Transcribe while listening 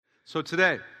So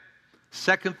today,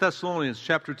 2 Thessalonians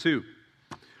chapter 2.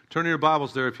 Turn your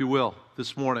Bibles there, if you will,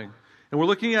 this morning. And we're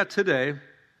looking at today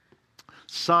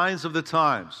signs of the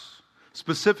times,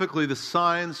 specifically the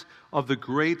signs of the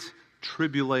Great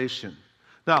Tribulation.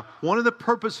 Now, one of the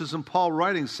purposes in Paul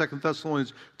writing 2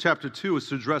 Thessalonians chapter 2 is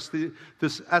to address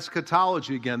this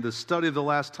eschatology again, the study of the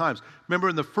last times. Remember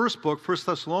in the first book, 1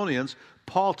 Thessalonians,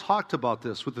 Paul talked about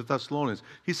this with the Thessalonians.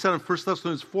 He said in 1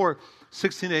 Thessalonians 4,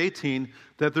 16 to 18,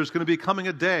 that there's going to be coming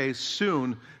a day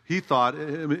soon, he thought,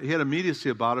 he had immediacy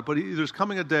about it, but there's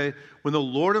coming a day when the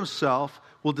Lord himself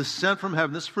will descend from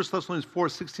heaven. This is 1 Thessalonians 4,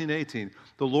 16 to 18.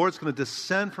 The Lord's going to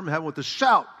descend from heaven with a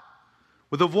shout,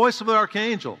 with the voice of the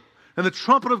archangel, and the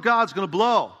trumpet of God's going to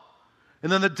blow.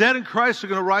 And then the dead in Christ are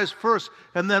going to rise first.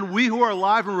 And then we who are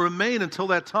alive and remain until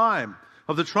that time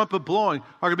of the trumpet blowing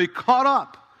are going to be caught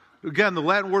up. Again, the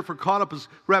Latin word for caught up is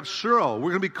rapturo. We're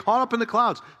going to be caught up in the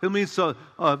clouds. It means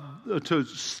to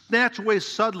snatch away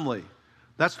suddenly.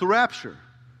 That's the rapture.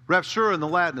 Rapture in the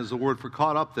Latin is the word for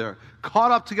caught up there.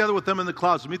 Caught up together with them in the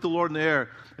clouds to meet the Lord in the air.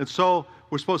 And so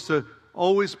we're supposed to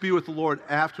always be with the Lord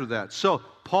after that. So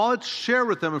Paul had shared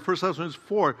with them in 1 Thessalonians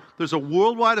 4, there's a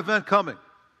worldwide event coming.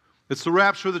 It's the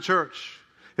rapture of the church.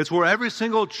 It's where every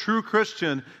single true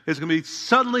Christian is going to be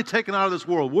suddenly taken out of this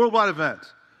world. Worldwide event.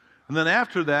 And then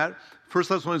after that, 1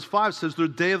 Thessalonians 5 says the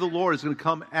day of the Lord is going to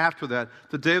come after that.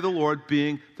 The day of the Lord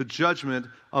being the judgment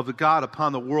of the God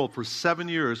upon the world for 7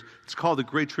 years. It's called the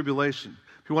Great Tribulation.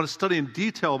 If you want to study in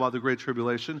detail about the Great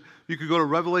Tribulation, you could go to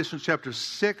Revelation chapter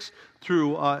 6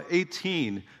 through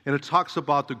 18, and it talks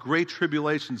about the Great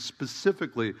Tribulation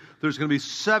specifically. There's going to be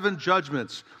 7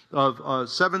 judgments of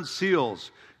 7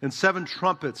 seals and 7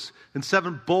 trumpets and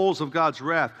 7 bowls of God's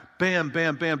wrath. Bam,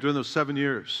 bam, bam, during those 7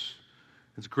 years.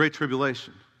 It's a Great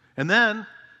Tribulation. And then,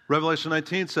 Revelation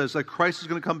 19 says that Christ is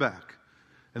going to come back.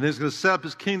 And then he's going to set up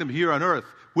his kingdom here on earth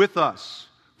with us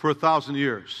for 1,000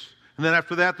 years. And then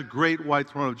after that, the great white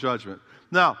throne of judgment.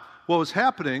 Now, what was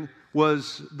happening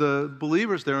was the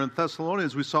believers there in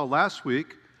Thessalonians, we saw last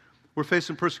week, were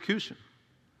facing persecution.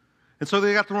 And so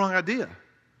they got the wrong idea.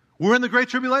 We're in the Great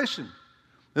Tribulation.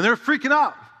 And they're freaking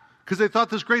out because they thought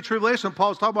this Great Tribulation, Paul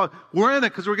was talking about, we're in it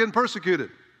because we're getting persecuted.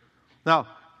 Now,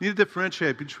 you need to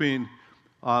differentiate between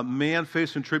man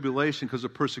facing tribulation because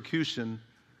of persecution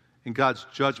and God's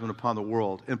judgment upon the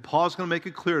world. And Paul's going to make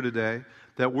it clear today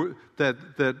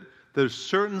that there's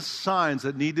certain signs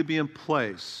that need to be in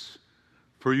place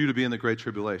for you to be in the Great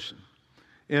Tribulation.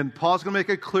 And Paul's going to make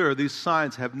it clear these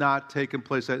signs have not taken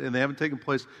place, and they haven't taken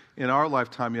place in our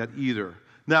lifetime yet either.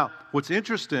 Now, what's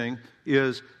interesting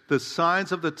is the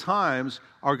signs of the times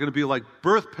are going to be like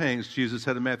birth pains, Jesus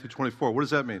said in Matthew 24. What does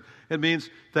that mean? It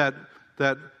means that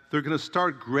they're going to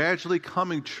start gradually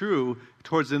coming true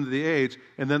towards the end of the age,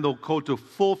 and then they'll go to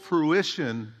full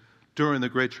fruition during the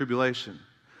Great Tribulation.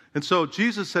 And so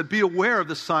Jesus said, be aware of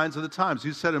the signs of the times.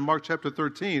 He said in Mark chapter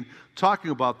 13,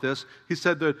 talking about this, he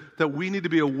said that we need to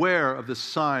be aware of the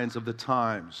signs of the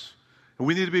times. And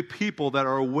we need to be people that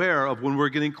are aware of when we're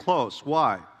getting close.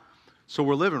 Why? So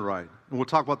we're living right. And we'll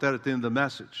talk about that at the end of the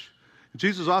message.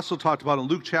 Jesus also talked about in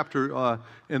Luke chapter,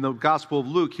 in the Gospel of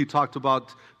Luke, he talked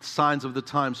about signs of the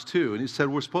times too. And he said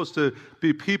we're supposed to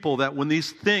be people that when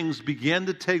these things begin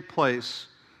to take place,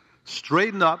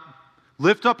 straighten up,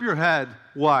 lift up your head.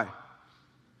 Why?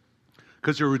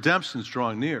 Because your redemption is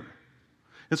drawing near.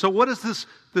 And so what is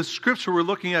this scripture we're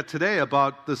looking at today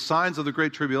about the signs of the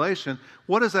Great Tribulation,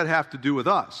 what does that have to do with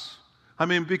us? I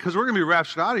mean, because we're going to be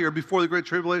raptured out of here before the Great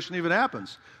Tribulation even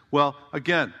happens. Well,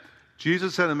 again,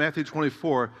 Jesus said in Matthew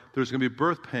 24, there's going to be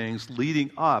birth pangs leading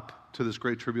up to this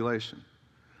Great Tribulation.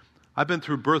 I've been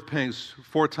through birth pangs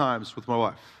 4 times with my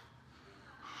wife.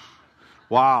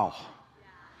 Wow.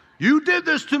 You did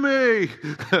this to me.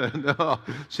 No,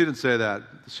 she didn't say that.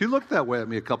 She looked that way at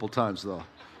me a couple times, though.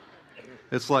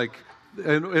 It's like,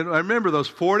 and I remember those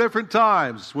 4 different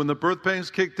times when the birth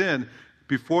pangs kicked in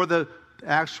before the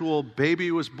actual baby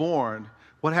was born.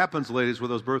 What happens, ladies, with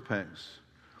those birth pangs?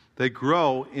 They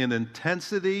grow in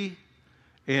intensity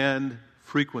and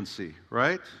frequency,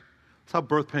 right? That's how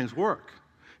birth pangs work.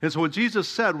 And so when Jesus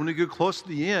said, when you get close to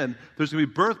the end, there's going to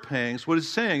be birth pangs, what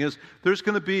he's saying is there's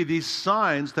going to be these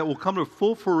signs that will come to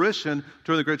full fruition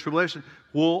during the Great Tribulation.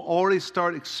 We'll already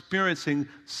start experiencing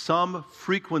some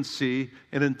frequency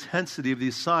and intensity of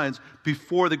these signs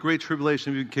before the Great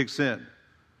Tribulation even kicks in.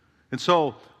 And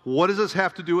so what does this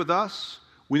have to do with us?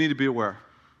 We need to be aware.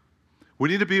 We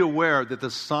need to be aware that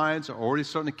the signs are already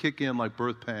starting to kick in like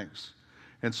birth pangs.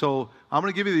 And so I'm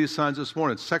going to give you these signs this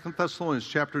morning. 2 Thessalonians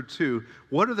chapter 2.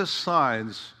 What are the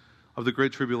signs of the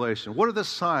Great Tribulation? What are the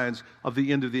signs of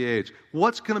the end of the age?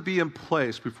 What's going to be in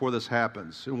place before this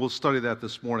happens? And we'll study that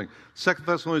this morning. 2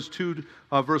 Thessalonians 2,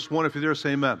 verse 1, if you're there,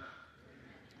 say amen.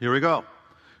 Here we go.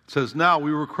 It says, "Now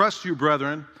we request you,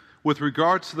 brethren, with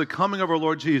regards to the coming of our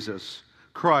Lord Jesus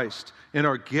Christ and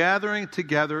our gathering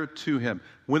together to him."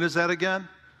 When is that again?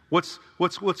 What's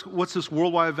this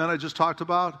worldwide event I just talked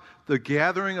about? The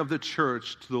gathering of the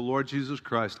church to the Lord Jesus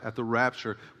Christ at the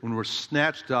rapture, when we're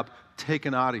snatched up,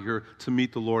 taken out of here to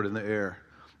meet the Lord in the air.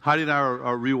 Heidi and I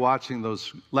are rewatching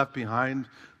those Left Behind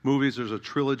movies. There's a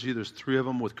trilogy. There's 3 of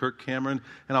them with Kirk Cameron.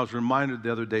 And I was reminded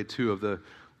the other day, too,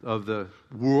 of the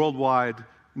worldwide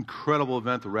incredible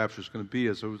event the rapture is going to be.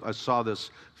 As I saw this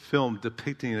film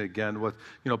depicting it again with,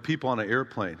 people on an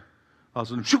airplane. I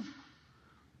was like,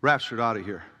 raptured out of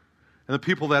here. And the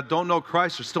people that don't know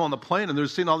Christ are still on the plane, and they're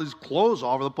seeing all these clothes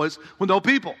all over the place with no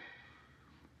people.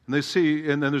 And they see,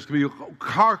 and then there's going to be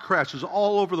car crashes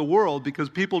all over the world because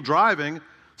people driving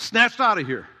snatched out of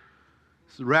here.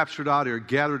 Raptured out of here,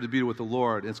 gathered to be with the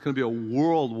Lord. It's going to be a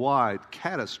worldwide,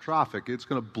 catastrophic. It's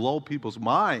going to blow people's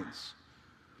minds.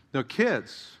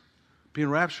 Kids being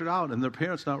raptured out and their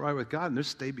parents not right with God, and they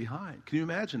stay behind. Can you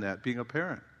imagine that, being a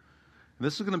parent? And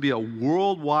this is going to be a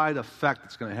worldwide effect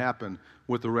that's going to happen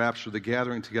with the rapture, the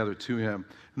gathering together to him.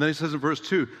 And then he says in verse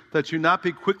 2, that you not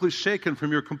be quickly shaken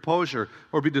from your composure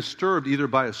or be disturbed either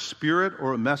by a spirit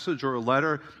or a message or a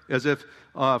letter as if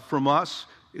from us,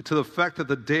 to the effect that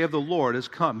the day of the Lord has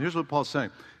come. Here's what Paul's saying.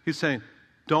 He's saying,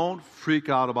 don't freak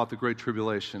out about the Great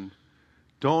Tribulation.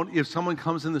 If someone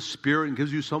comes in the Spirit and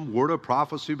gives you some word of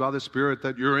prophecy about the Spirit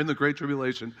that you're in the Great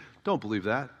Tribulation, don't believe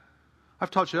that. I've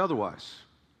taught you otherwise.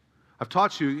 I've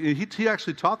taught you, he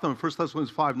actually taught them in 1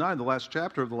 Thessalonians 5:9, the last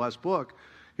chapter of the last book.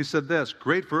 He said this,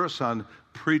 great verse on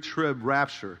pre-trib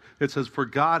rapture. It says, "For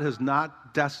God has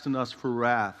not destined us for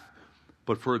wrath,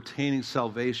 but for obtaining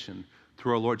salvation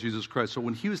through our Lord Jesus Christ." So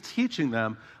when he was teaching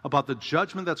them about the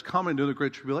judgment that's coming during the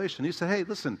Great Tribulation, he said, hey,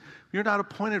 listen, you're not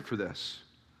appointed for this.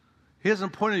 He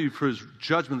hasn't appointed you for his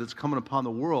judgment that's coming upon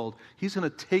the world. He's going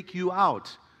to take you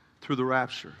out through the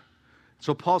rapture.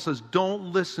 So Paul says,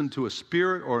 don't listen to a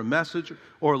spirit or a message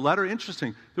or a letter.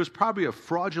 Interesting, there's probably a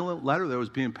fraudulent letter that was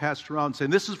being passed around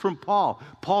saying, this is from Paul.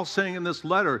 Paul's saying in this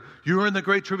letter, you're in the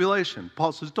Great Tribulation.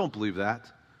 Paul says, don't believe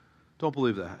that. Don't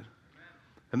believe that.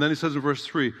 And then he says in verse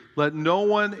 3, let no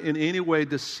one in any way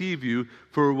deceive you,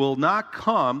 for it will not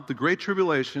come, the Great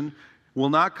Tribulation will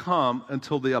not come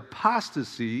until the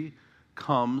apostasy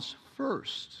comes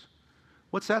first.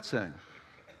 What's that saying?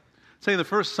 It's saying the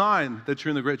first sign that you're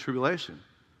in the Great Tribulation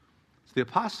is the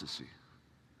apostasy.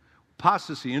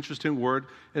 Apostasy, interesting word.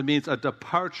 It means a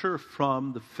departure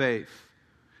from the faith.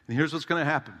 And here's what's going to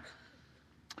happen.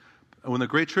 When the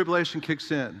Great Tribulation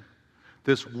kicks in,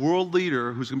 this world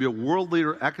leader, who's going to be a world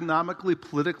leader economically,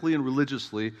 politically, and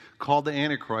religiously, called the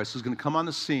Antichrist, is going to come on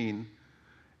the scene.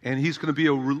 And he's going to be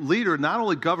a leader not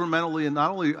only governmentally and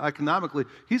not only economically,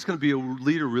 he's going to be a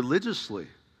leader religiously.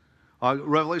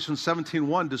 Revelation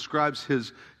 17:1 describes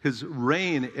his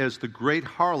reign as the great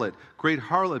harlot. Great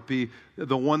harlot be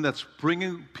the one that's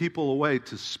bringing people away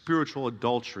to spiritual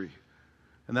adultery.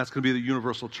 And that's going to be the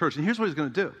universal church. And here's what he's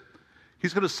going to do.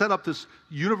 He's going to set up this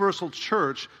universal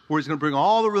church where he's going to bring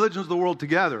all the religions of the world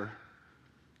together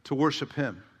to worship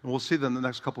him. And we'll see that in the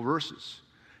next couple verses.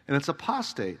 And it's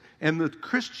apostate. And the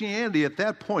Christianity at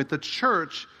that point, the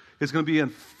church, is going to be in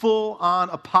full-on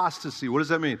apostasy. What does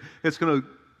that mean? It's going to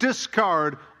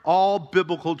discard all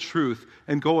biblical truth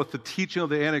and go with the teaching of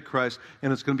the Antichrist,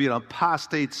 and it's going to be an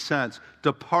apostate sense,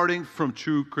 departing from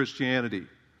true Christianity.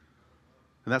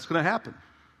 And that's going to happen.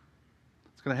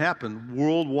 It's going to happen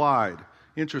worldwide.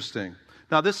 Interesting.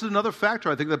 Now, this is another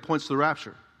factor, I think, that points to the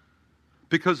rapture.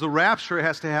 Because the rapture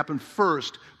has to happen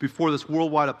first before this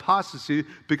worldwide apostasy,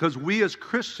 because we as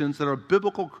Christians that are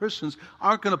biblical Christians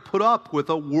aren't going to put up with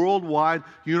a worldwide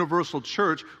universal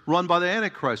church run by the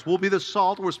Antichrist. We'll be the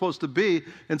salt we're supposed to be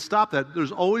and stop that.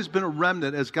 There's always been a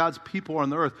remnant as God's people on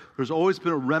the earth. There's always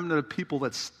been a remnant of people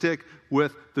that stick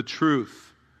with the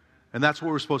truth. And that's what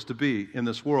we're supposed to be in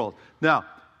this world. Now,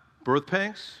 birth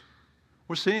pangs,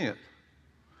 we're seeing it.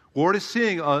 We're already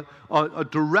seeing a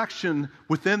direction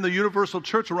within the universal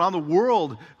church around the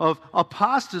world of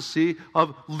apostasy,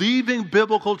 of leaving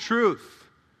biblical truth.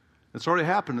 It's already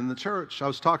happened in the church. I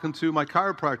was talking to my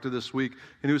chiropractor this week,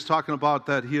 and he was talking about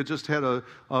that he had just had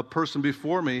a person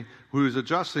before me who was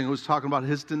adjusting, who was talking about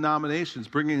his denominations,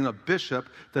 bringing in a bishop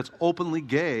that's openly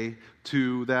gay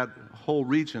to that whole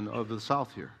region of the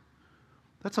South here.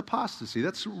 That's apostasy.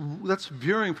 That's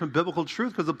veering from biblical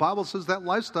truth, because the Bible says that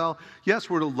lifestyle, yes,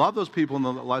 we're to love those people in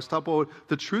the lifestyle, but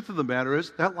the truth of the matter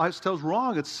is that lifestyle's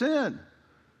wrong. It's sin.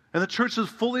 And the church is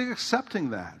fully accepting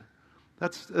that.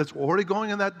 That's already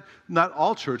going in that. Not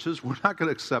all churches. We're not going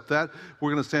to accept that.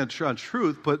 We're going to stand on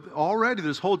truth. But already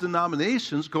there's whole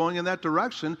denominations going in that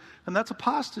direction, and that's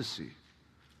apostasy.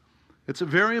 It's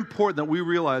very important that we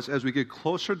realize as we get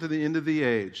closer to the end of the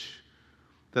age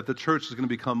that the church is going to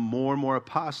become more and more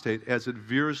apostate as it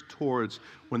veers towards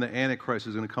when the Antichrist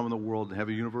is going to come in the world and have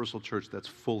a universal church that's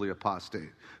fully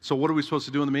apostate. So what are we supposed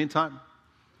to do in the meantime?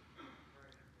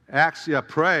 Acts,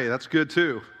 pray. That's good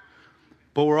too.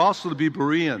 But we're also to be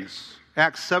Bereans.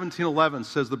 Acts 17:11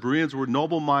 says the Bereans were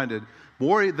noble-minded,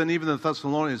 more than even the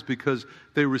Thessalonians, because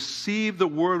they received the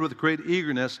word with great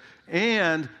eagerness,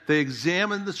 and they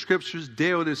examined the scriptures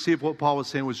daily to see if what Paul was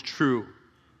saying was true.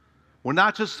 We're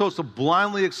not just supposed to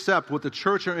blindly accept what the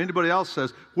church or anybody else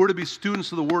says. We're to be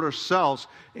students of the word ourselves,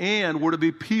 and we're to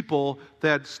be people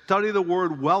that study the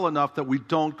word well enough that we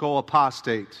don't go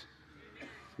apostate.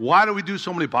 Why do we do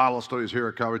so many Bible studies here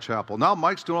at Calvary Chapel? Now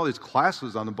Mike's doing all these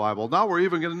classes on the Bible. Now we're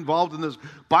even getting involved in this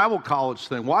Bible college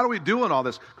thing. Why are we doing all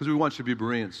this? Because we want you to be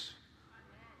Bereans.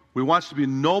 We want you to be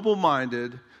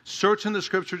noble-minded, searching the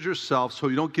scriptures yourself so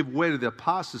you don't give way to the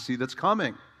apostasy that's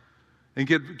coming. And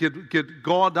get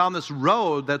going down this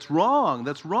road that's wrong.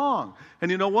 That's wrong.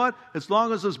 And you know what? As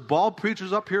long as this bald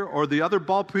preacher's up here or the other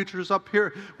bald preacher's up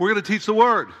here, we're going to teach the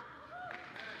word.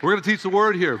 We're going to teach the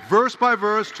word here, verse by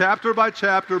verse, chapter by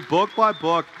chapter, book by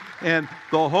book, and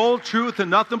the whole truth and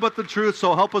nothing but the truth,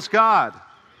 so help us God.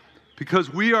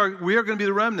 Because we are going to be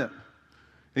the remnant.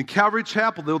 In Calvary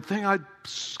Chapel, the thing that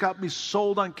got me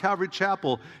sold on Calvary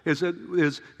Chapel is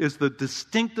the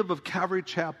distinctive of Calvary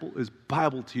Chapel is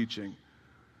Bible teaching.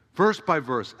 Verse by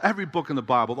verse, every book in the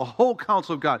Bible, the whole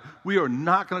counsel of God. We are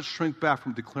not going to shrink back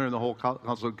from declaring the whole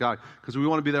counsel of God because we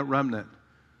want to be that remnant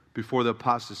before the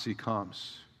apostasy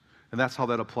comes. And that's how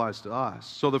that applies to us.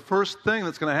 So the first thing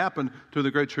that's going to happen during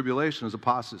the Great Tribulation is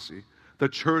apostasy. The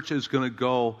church is going to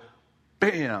go,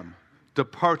 bam,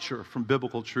 departure from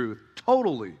biblical truth.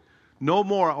 Totally. No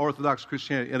more Orthodox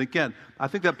Christianity. And again, I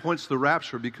think that points to the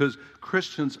rapture because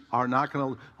Christians are not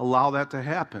going to allow that to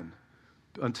happen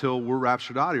until we're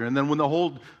raptured out of here. And then when the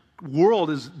whole world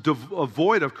is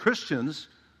devoid of Christians,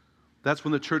 that's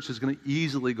when the church is going to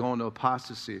easily go into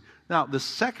apostasy. Now, the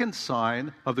second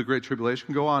sign of the Great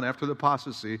Tribulation, go on after the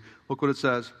apostasy. Look what it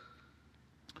says.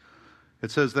 It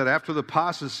says that after the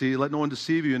apostasy, let no one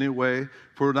deceive you in any way,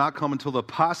 for it will not come until the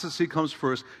apostasy comes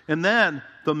first. And then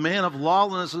the man of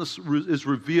lawlessness is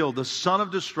revealed, the son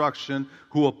of destruction,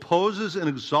 who opposes and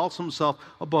exalts himself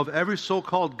above every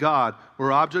so-called God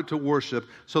or object of worship,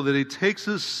 so that he takes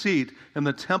his seat in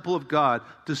the temple of God,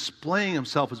 displaying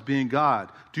himself as being God.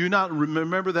 Do you not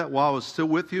remember that while I was still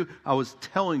with you, I was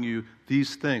telling you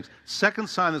these things? Second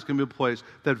sign that's going to be in place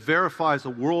that verifies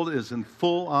the world is in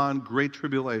full-on great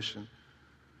tribulation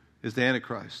is the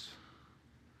Antichrist.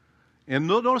 And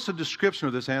notice the description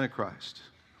of this Antichrist.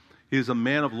 He is a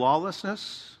man of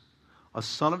lawlessness, a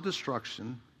son of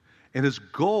destruction, and his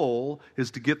goal is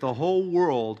to get the whole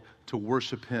world to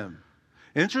worship him.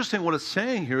 Interesting, what it's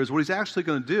saying here is what he's actually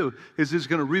going to do is he's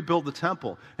going to rebuild the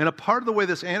temple. And a part of the way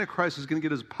this Antichrist is going to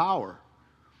get his power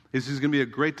is he's going to be a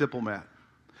great diplomat.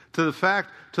 To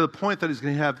the point that he's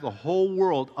going to have the whole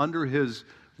world under his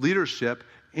leadership.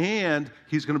 And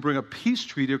he's going to bring a peace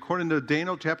treaty, according to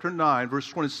Daniel chapter 9, verse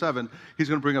 27. He's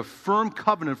going to bring a firm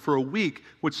covenant for a week,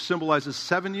 which symbolizes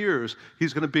 7 years.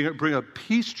 He's going to bring a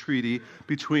peace treaty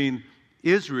between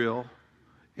Israel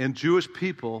and Jewish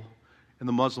people in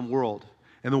the Muslim world.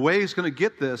 And the way he's going to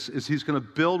get this is he's going to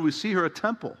build, we see here, a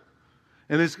temple.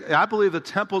 And I believe the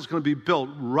temple is going to be built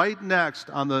right next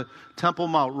on the Temple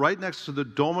Mount, right next to the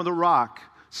Dome of the Rock,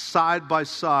 side by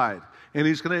side. And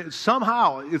he's going to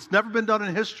somehow, it's never been done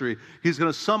in history, he's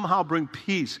going to somehow bring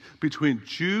peace between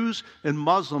Jews and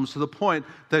Muslims to the point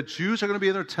that Jews are going to be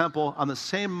in their temple on the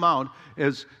same mount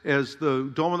as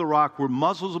the Dome of the Rock, where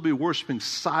Muslims will be worshiping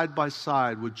side by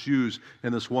side with Jews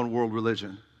in this one world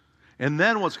religion. And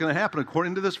then what's going to happen,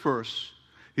 according to this verse,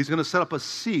 he's going to set up a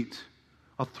seat,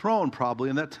 a throne probably,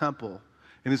 in that temple.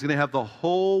 And he's going to have the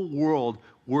whole world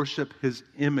worship his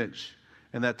image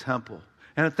in that temple.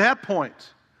 And at that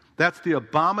point, that's the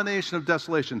abomination of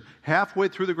desolation. Halfway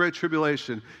through the Great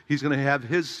Tribulation, he's going to have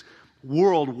his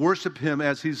world worship him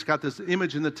as he's got this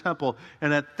image in the temple.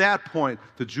 And at that point,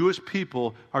 the Jewish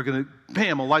people are going to,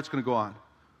 bam, a light's going to go on.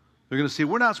 They're going to see,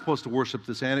 we're not supposed to worship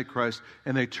this Antichrist.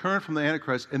 And they turn from the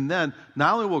Antichrist. And then,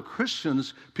 not only will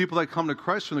Christians, people that come to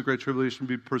Christ from the Great Tribulation,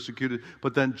 be persecuted,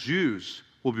 but then Jews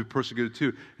will be persecuted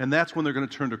too. And that's when they're going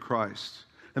to turn to Christ.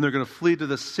 And they're going to flee to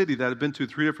the city that I've been to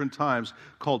 3 different times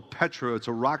called Petra. It's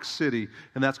a rock city,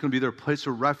 and that's going to be their place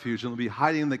of refuge. And they'll be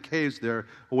hiding in the caves there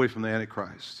away from the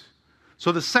Antichrist.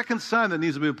 So the second sign that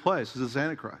needs to be in place is this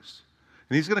Antichrist.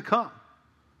 And he's going to come.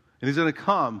 And he's going to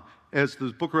come, as the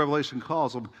book of Revelation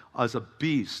calls him, as a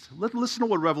beast. Listen to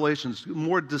what Revelation's,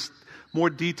 more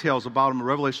details about him. In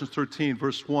Revelation 13,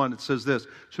 verse 1, it says this. It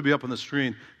should be up on the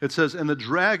screen. It says, and the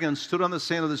dragon stood on the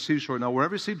sand of the seashore. Now,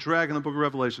 wherever you see dragon in the book of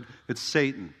Revelation, it's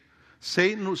Satan.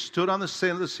 Satan stood on the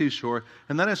sand of the seashore,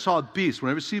 and then I saw a beast.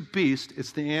 Whenever you see beast,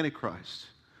 it's the Antichrist.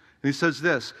 And he says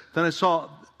this, then I saw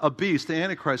a beast, the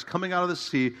Antichrist, coming out of the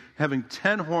sea, having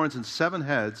 10 horns and 7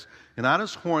 heads, and on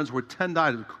his horns were 10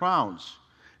 diaded crowns,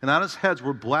 and on his heads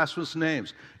were blasphemous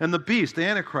names. And the beast, the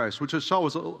Antichrist, which I saw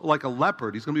was like a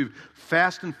leopard. He's going to be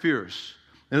fast and fierce,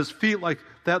 and his feet like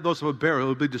those of a bear. He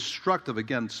will be destructive,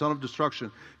 again, son of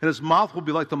destruction. And his mouth will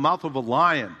be like the mouth of a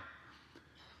lion.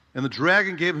 And the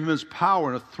dragon gave him his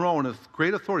power and a throne and a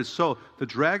great authority. So the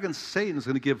dragon, Satan, is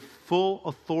going to give full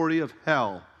authority of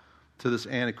hell to this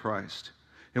Antichrist.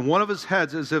 And one of his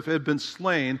heads, as if it had been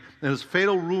slain, and his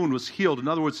fatal wound was healed. In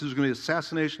other words, there's going to be an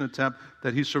assassination attempt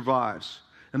that he survives.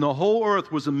 And the whole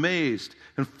earth was amazed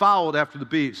and followed after the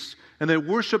beast. And they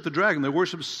worshiped the dragon. They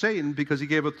worshiped Satan because he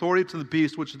gave authority to the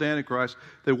beast, which is the Antichrist.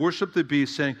 They worshiped the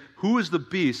beast, saying, who is the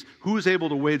beast? Who is able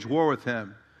to wage war with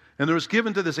him? And there was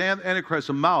given to this Antichrist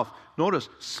a mouth, notice,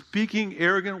 speaking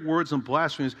arrogant words and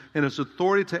blasphemies, and his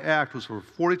authority to act was for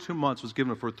 42 months, was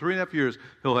given for 3.5 years.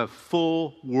 He'll have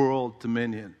full world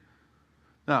dominion.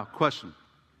 Now, question.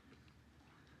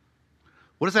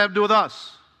 What does that have to do with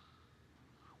us?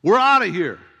 We're out of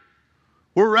here.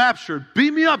 We're raptured.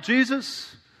 Beat me up,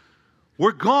 Jesus.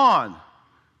 We're gone.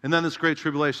 And then this great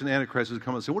tribulation, Antichrist is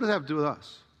coming and say, what does that have to do with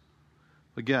us?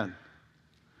 Again,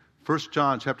 1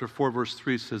 John chapter 4, verse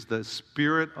 3 says the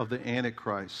spirit of the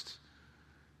Antichrist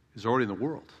is already in the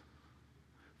world.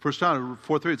 1 John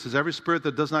 4:3, it says, every spirit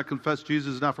that does not confess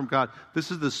Jesus is not from God. This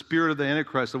is the spirit of the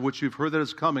Antichrist, of which you've heard that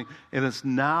it's coming, and it's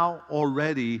now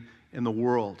already in the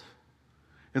world.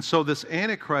 And so this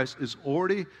Antichrist is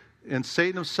already, and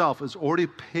Satan himself is already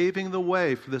paving the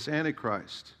way for this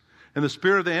Antichrist. And the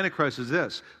spirit of the Antichrist is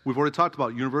this. We've already talked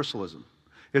about universalism.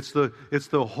 It's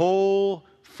the whole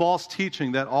false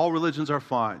teaching that all religions are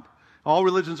fine. All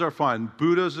religions are fine.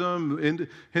 Buddhism,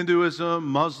 Hinduism,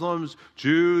 Muslims,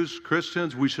 Jews,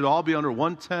 Christians, we should all be under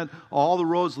one tent. All the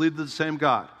roads lead to the same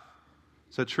God.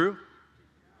 Is that true?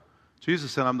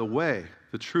 Jesus said, I'm the way,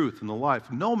 the truth, and the life.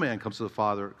 No man comes to the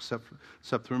Father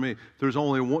except through me. There's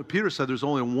only one, Peter said there's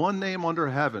only one name under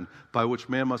heaven by which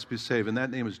man must be saved, and that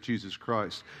name is Jesus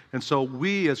Christ. And so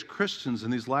we as Christians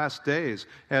in these last days,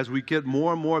 as we get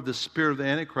more and more of the spirit of the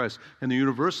Antichrist and the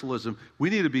universalism, we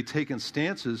need to be taking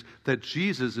stances that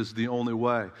Jesus is the only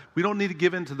way. We don't need to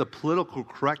give in to the political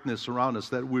correctness around us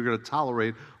that we're going to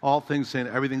tolerate all things saying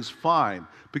everything's fine,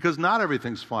 because not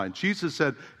everything's fine. Jesus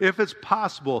said, if it's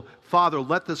possible, Father,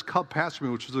 let this cup pass from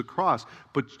me, which is the cross,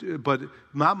 but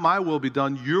not my will be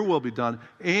done, your will be done.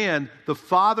 And the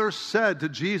Father said to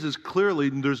Jesus clearly,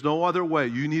 there's no other way.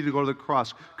 You need to go to the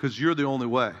cross because you're the only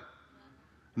way.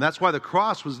 And that's why the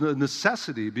cross was a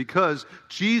necessity, because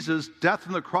Jesus' death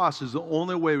on the cross is the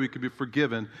only way we can be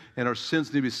forgiven, and our sins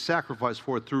need to be sacrificed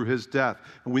for it through his death.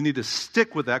 And we need to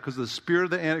stick with that because the spirit of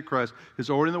the Antichrist is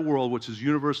already in the world, which is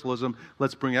universalism.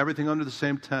 Let's bring everything under the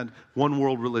same tent, one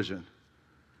world religion.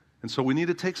 And so we need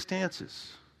to take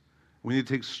stances. We need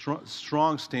to take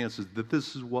strong stances that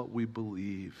this is what we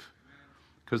believe.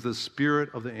 Because the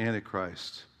spirit of the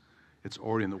Antichrist, it's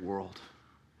already in the world.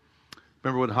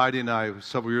 Remember when Heidi and I,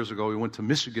 several years ago, we went to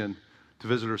Michigan to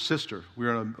visit her sister. We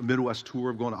were on a Midwest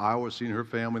tour of going to Iowa, seeing her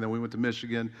family, then we went to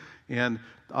Michigan. And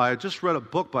I just read a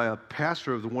book by a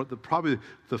pastor of probably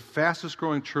the fastest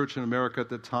growing church in America at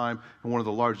the time, and one of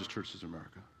the largest churches in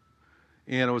America.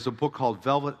 And it was a book called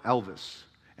Velvet Elvis.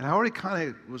 And I already kind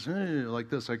of was like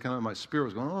this. My spirit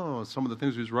was going, some of the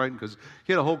things he was writing, because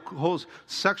he had a whole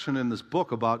section in this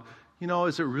book about,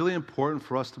 is it really important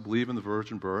for us to believe in the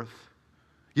virgin birth?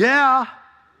 Yeah,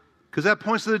 because that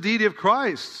points to the deity of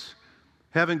Christ,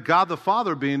 having God the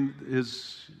Father being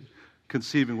his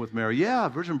conceiving with Mary. Yeah,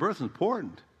 virgin birth is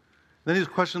important. Then he's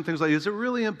questioning things like, is it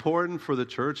really important for the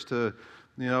church to,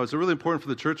 is it really important for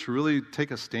the church to really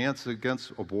take a stance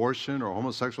against abortion or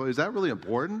homosexuality? Is that really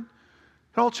important?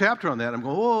 A whole chapter on that. I'm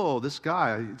going, whoa, this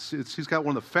guy, he's got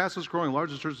one of the fastest growing,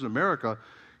 largest churches in America.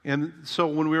 And so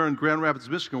when we were in Grand Rapids,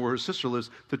 Michigan, where her sister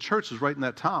lives, the church is right in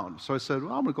that town. So I said,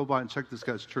 well, I'm going to go by and check this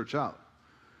guy's church out.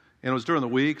 And it was during the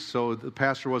week, so the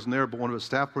pastor wasn't there, but one of his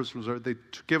staff persons was there. They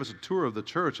gave us a tour of the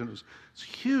church, and it's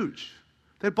huge.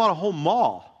 They bought a whole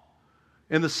mall.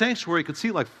 In the sanctuary, you could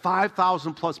see like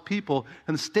 5,000 plus people,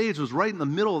 and the stage was right in the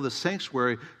middle of the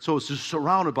sanctuary, so it was just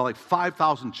surrounded by like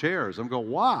 5,000 chairs. I'm going,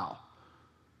 wow.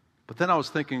 But then I was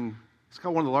thinking, He's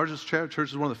got one of the largest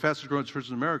churches, one of the fastest growing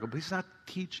churches in America, but he's not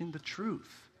teaching the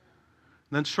truth.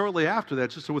 And then shortly after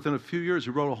that, just within a few years,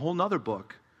 he wrote a whole other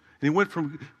book. And he went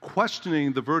from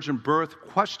questioning the virgin birth,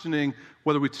 questioning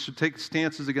whether we should take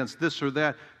stances against this or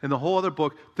that, and the whole other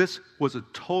book. This was a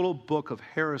total book of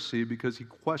heresy because he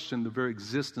questioned the very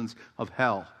existence of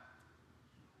hell.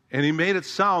 And he made it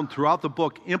sound throughout the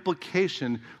book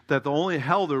implication that the only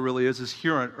hell there really is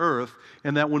here on earth,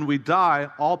 and that when we die,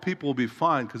 all people will be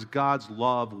fine because God's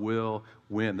love will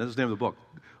win. That's the name of the book.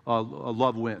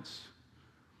 Love wins.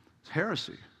 It's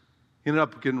heresy. He ended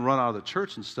up getting run out of the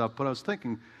church and stuff, but I was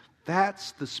thinking,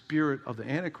 that's the spirit of the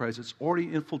Antichrist. It's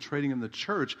already infiltrating in the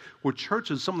church, where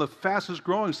churches, some of the fastest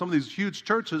growing, some of these huge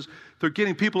churches, they're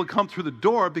getting people to come through the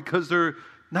door because they're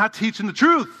not teaching the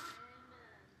truth.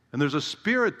 And there's a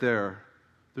spirit there.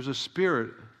 There's a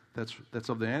spirit that's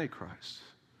of the Antichrist.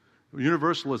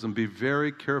 Universalism, be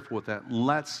very careful with that.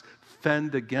 Let's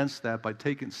fend against that by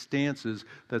taking stances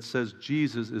that says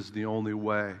Jesus is the only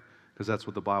way, because that's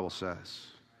what the Bible says.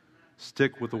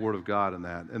 Stick with the Word of God in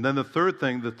that. And then the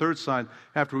third sign,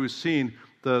 after we've seen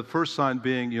the first sign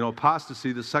being,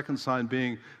 apostasy, the second sign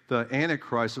being the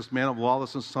Antichrist, this man of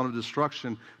lawlessness, son of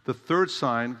destruction. The third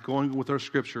sign, going with our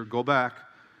scripture, go back.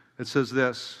 It says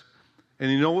this,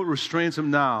 and you know what restrains him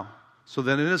now, so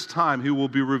that in his time he will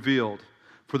be revealed.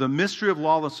 For the mystery of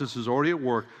lawlessness is already at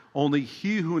work. Only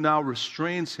he who now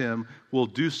restrains him will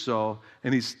do so,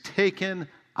 and he's taken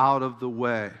out of the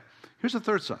way. Here's the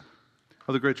third sign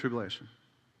of the Great Tribulation.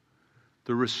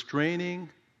 The restraining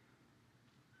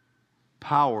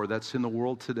power that's in the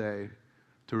world today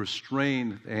to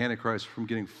restrain the Antichrist from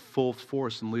getting full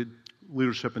force and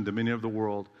leadership and dominion of the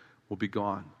world will be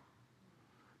gone.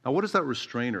 Now, what is that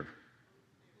restrainer?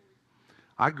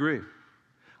 I agree.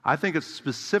 I think it's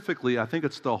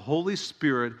the Holy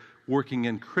Spirit working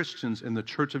in Christians in the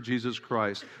Church of Jesus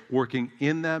Christ, working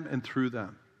in them and through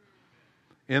them.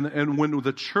 And when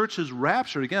the church is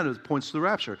raptured, again, it points to the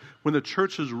rapture. When the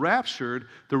church is raptured,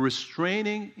 the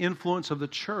restraining influence of the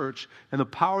church and the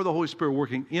power of the Holy Spirit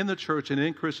working in the church and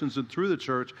in Christians and through the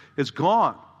church is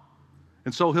gone.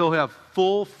 And so he'll have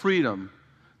full freedom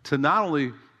to not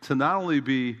only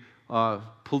be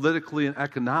politically and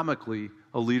economically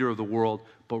a leader of the world,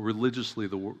 but religiously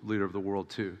the leader of the world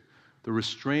too. The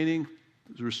restrainer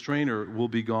will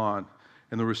be gone.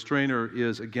 And the restrainer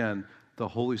is, again, the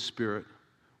Holy Spirit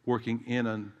working in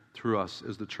and through us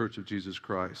as the Church of Jesus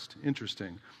Christ.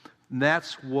 Interesting. And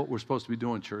that's what we're supposed to be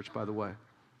doing, church, by the way.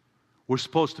 We're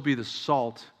supposed to be the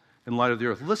salt and light of the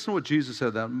earth. Listen to what Jesus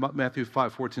said, that Matthew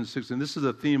 5:14-16. This is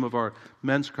the theme of our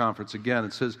men's conference again.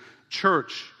 It says,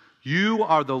 church, you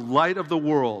are the light of the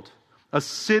world. A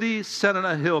city set on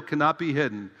a hill cannot be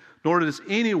hidden, nor does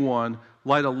anyone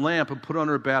light a lamp and put it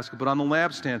under a basket, but on the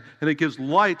lampstand, and it gives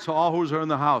light to all who are in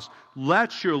the house.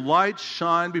 Let your light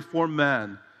shine before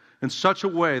men in such a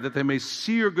way that they may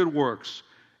see your good works,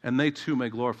 and they too may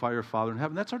glorify your Father in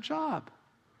heaven. That's our job.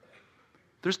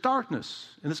 There's darkness,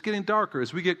 and it's getting darker.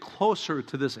 As we get closer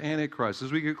to this Antichrist,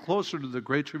 as we get closer to the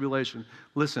Great Tribulation,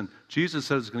 listen, Jesus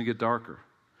said it's going to get darker.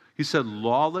 He said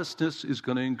lawlessness is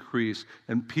going to increase,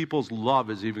 and people's love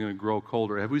is even going to grow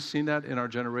colder. Have we seen that in our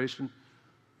generation?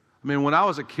 I mean, when I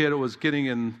was a kid, it was getting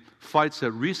in fights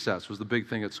at recess was the big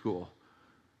thing at school.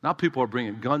 Now people are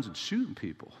bringing guns and shooting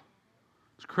people.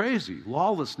 It's crazy.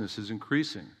 Lawlessness is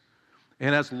increasing.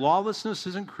 And as lawlessness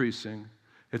is increasing,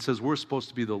 it says we're supposed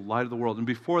to be the light of the world. And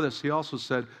before this, he also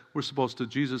said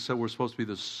Jesus said we're supposed to be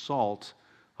the salt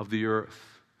of the earth.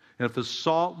 And if the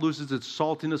salt loses its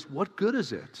saltiness, what good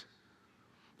is it?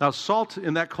 Now, salt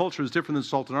in that culture is different than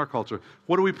salt in our culture.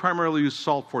 What do we primarily use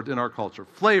salt for in our culture?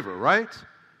 Flavor, right?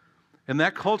 In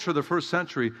that culture of the first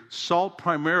century, salt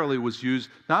primarily was used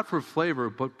not for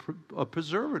flavor, but a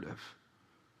preservative.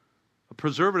 A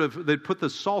preservative, they'd put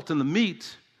the salt in the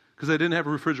meat because they didn't have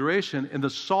refrigeration, and the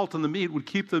salt in the meat would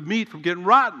keep the meat from getting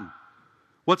rotten.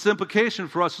 What's the implication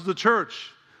for us as the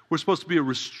church? We're supposed to be a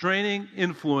restraining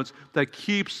influence that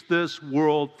keeps this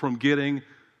world from getting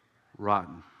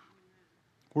rotten.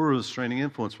 We're a restraining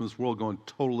influence from this world going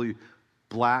totally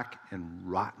black and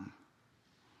rotten.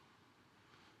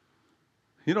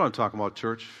 You know what I'm talking about,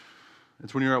 church.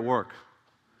 It's when you're at work.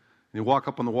 And you walk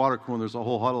up on the water cooler and there's a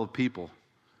whole huddle of people.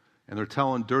 And they're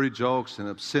telling dirty jokes and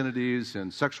obscenities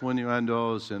and sexual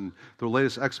innuendos and their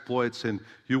latest exploits. And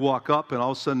you walk up and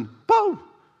all of a sudden, boom!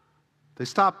 They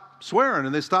stop swearing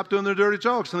and they stop doing their dirty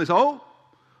jokes. And they say, oh,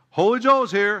 Holy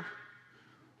Joe's here.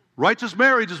 Righteous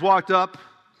Mary just walked up.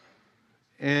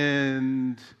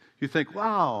 And you think,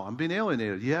 wow, I'm being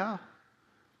alienated. Yeah,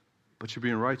 but you're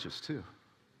being righteous too.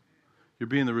 You're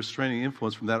being the restraining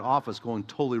influence from that office going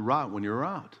totally rotten when you're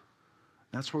out.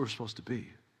 That's where we're supposed to be.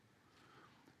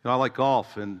 I like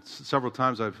golf, and several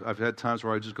times I've had times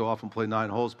where I just go off and play 9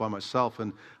 holes by myself,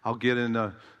 and I'll get in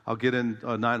a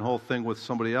 9-hole thing with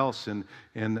somebody else, and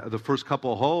the first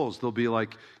couple of holes they'll be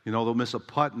like, they'll miss a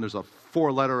putt, and there's a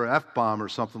 4-letter F-bomb or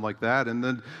something like that, and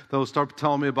then they'll start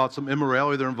telling me about some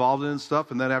immorality they're involved in and stuff,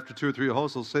 and then after 2 or 3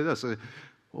 holes they'll say this, well,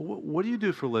 what do you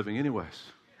do for a living anyways?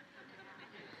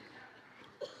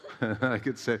 I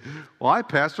could say, well, I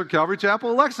pastor Calvary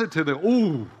Chapel, Lexington.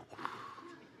 Ooh.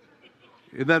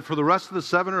 And then for the rest of the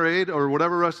 7 or 8 or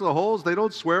whatever rest of the holes, they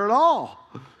don't swear at all.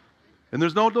 And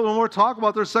there's no more talk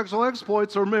about their sexual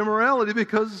exploits or immorality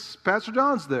because Pastor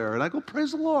John's there. And I go,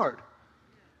 praise the Lord.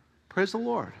 Praise the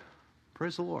Lord.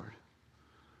 Praise the Lord.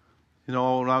 When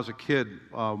I was a kid,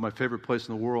 my favorite place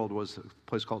in the world was a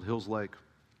place called Hills Lake.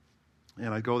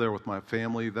 And I'd go there with my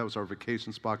family. That was our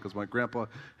vacation spot because my grandpa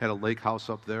had a lake house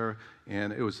up there.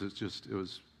 And it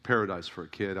was paradise for a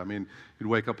kid. I mean, you'd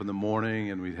wake up in the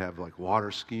morning and we'd have like water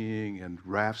skiing and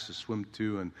rafts to swim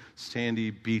to and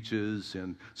sandy beaches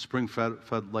and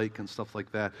spring-fed lake and stuff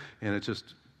like that. And it's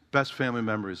just best family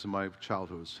memories of my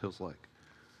childhood was Hills Lake.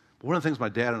 But one of the things my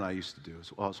dad and I used to do,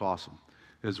 it was awesome,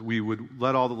 is we would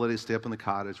let all the ladies stay up in the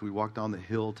cottage. We'd walk down the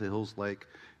hill to Hills Lake,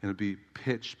 and it'd be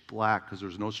pitch black because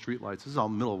there's no street lights. This is all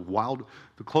in the middle of wild.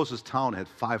 The closest town had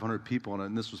 500 people in it,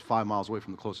 and this was 5 miles away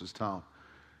from the closest town.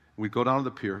 We'd go down to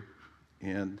the pier,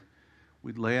 and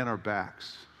we'd lay on our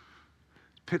backs.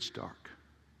 It's pitch dark.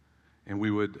 And we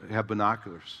would have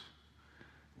binoculars.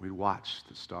 We'd watch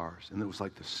the stars. And it was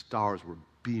like the stars were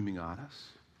beaming on us.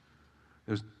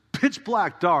 It was pitch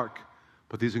black dark,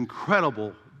 but these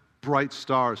incredible bright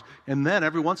stars. And then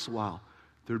every once in a while,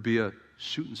 there'd be a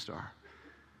shooting star.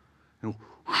 And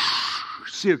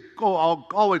see it go all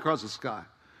the way across the sky.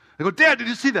 I go, Dad, did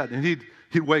you see that? And he'd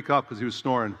wake up because he was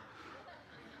snoring.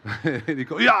 And he'd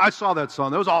go, yeah, I saw that,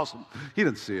 son. That was awesome. He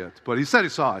didn't see it, but he said he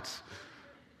saw it.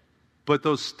 But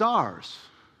those stars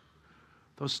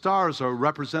are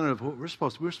representative of what we're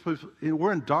supposed to.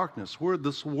 We're in darkness.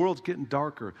 This world's getting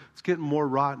darker. It's getting more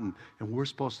rotten. And we're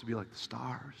supposed to be like the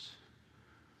stars,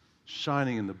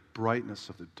 shining in the brightness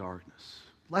of the darkness.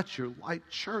 Let your light,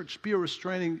 church, be a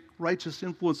restraining, righteous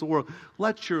influence in the world.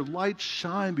 Let your light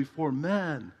shine before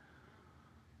men in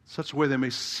such a way they may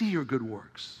see your good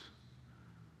works.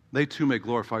 They too may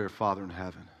glorify your Father in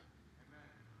heaven.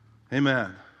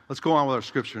 Amen. Let's go on with our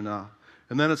scripture now.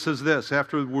 And then it says this,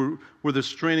 after we're the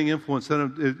straining influence,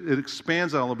 then it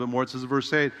expands on a little bit more. It says in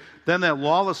verse 8, then that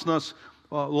lawless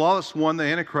one, the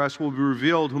Antichrist, will be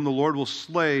revealed, whom the Lord will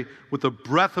slay with the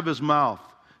breath of his mouth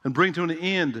and bring to an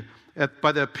end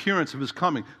by the appearance of his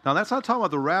coming. Now, that's not talking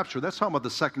about the rapture. That's talking about the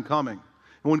second coming.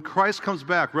 And when Christ comes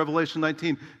back, Revelation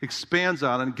 19 expands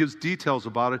on it and gives details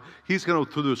about it. He's going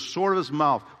to, through the sword of his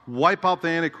mouth, wipe out the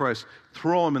Antichrist,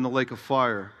 throw him in the lake of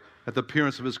fire at the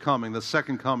appearance of his coming, the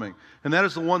second coming. And that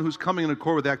is the one who's coming in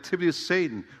accord with the activity of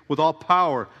Satan, with all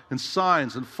power and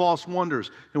signs and false wonders,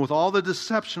 and with all the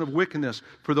deception of wickedness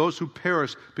for those who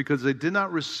perish because they did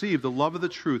not receive the love of the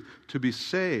truth to be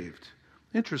saved.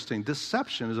 Interesting.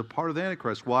 Deception is a part of the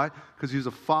Antichrist. Why? Because he's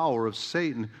a follower of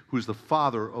Satan, who's the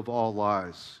father of all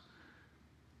lies.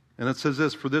 And it says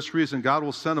this, for this reason, God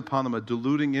will send upon them a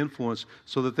deluding influence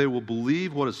so that they will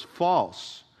believe what is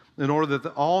false, in order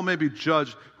that all may be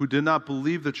judged who did not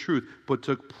believe the truth, but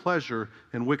took pleasure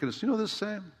in wickedness. You know this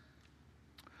saying?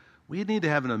 We need to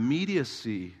have an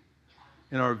immediacy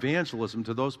in our evangelism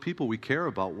to those people we care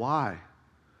about. Why?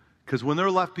 Because when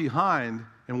they're left behind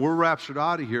and we're raptured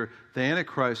out of here, the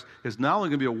Antichrist is not only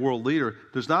going to be a world leader,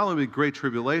 there's not only going to be great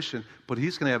tribulation, but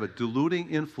he's going to have a deluding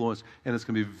influence, and it's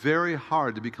going to be very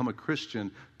hard to become a Christian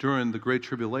during the great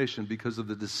tribulation because of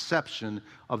the deception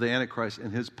of the Antichrist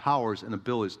and his powers and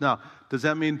abilities. Now, does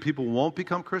that mean people won't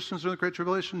become Christians during the great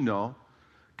tribulation? No.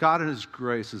 God in his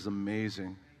grace is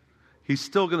amazing. He's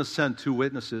still going to send 2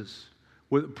 witnesses.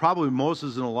 With probably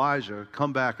Moses and Elijah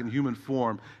come back in human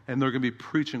form, and they're going to be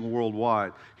preaching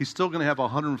worldwide. He's still going to have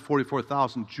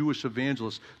 144,000 Jewish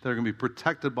evangelists that are going to be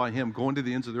protected by him, going to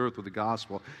the ends of the earth with the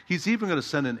gospel. He's even going to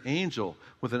send an angel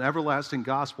with an everlasting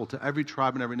gospel to every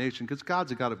tribe and every nation, because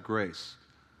God's a God of grace.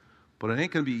 But it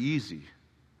ain't going to be easy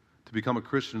to become a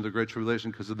Christian in the Great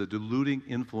Tribulation because of the deluding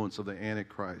influence of the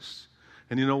Antichrist.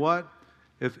 And you know what?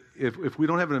 If we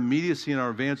don't have an immediacy in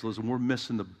our evangelism, we're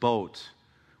missing the boat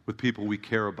with people we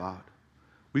care about.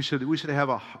 We should have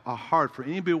a heart for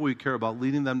anybody we care about,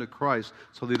 leading them to Christ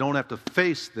so they don't have to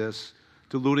face this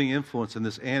deluding influence and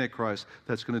this Antichrist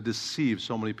that's going to deceive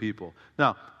so many people.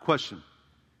 Now, question.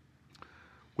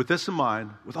 With this in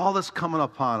mind, with all this coming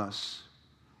upon us,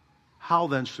 how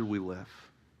then should we live?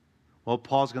 Well,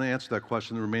 Paul's going to answer that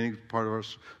question in the remaining part of our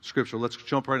scripture. Let's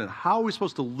jump right in. How are we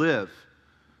supposed to live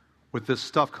with this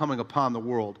stuff coming upon the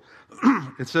world?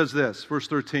 It says this, verse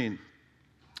 13.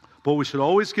 But we should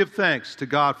always give thanks to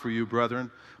God for you, brethren,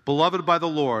 beloved by the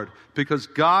Lord, because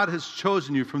God has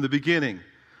chosen you from the beginning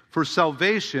for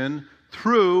salvation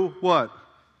through what?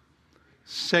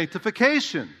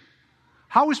 Sanctification.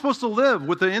 How are we supposed to live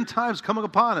with the end times coming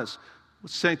upon us?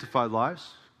 With sanctified lives.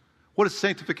 What does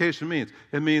sanctification mean?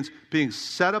 It means being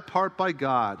set apart by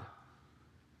God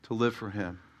to live for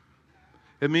Him.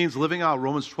 It means living out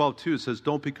Romans 12:2. It says,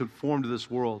 don't be conformed to this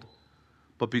world,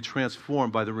 but be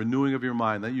transformed by the renewing of your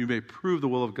mind, that you may prove the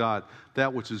will of God,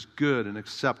 that which is good and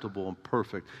acceptable and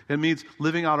perfect. It means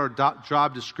living out our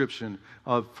job description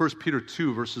of 1 Peter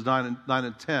 2, verses 9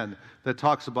 and 10, that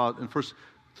talks about, and first,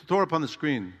 throw it up on the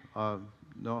screen.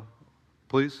 No,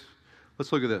 please.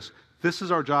 Let's look at this. This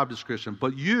is our job description.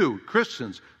 But you,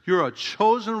 Christians, you're a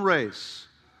chosen race,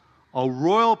 a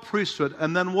royal priesthood,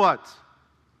 and then what?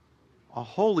 A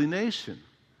holy nation.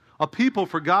 A people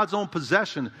for God's own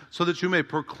possession, so that you may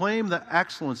proclaim the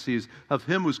excellencies of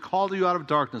Him who's called you out of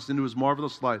darkness into His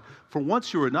marvelous light. For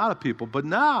once you were not a people, but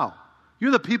now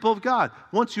you're the people of God.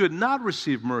 Once you had not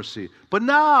received mercy, but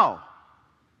now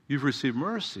you've received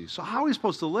mercy. So how are we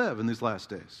supposed to live in these last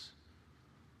days?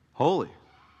 Holy,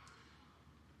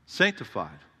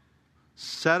 sanctified,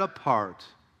 set apart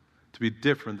to be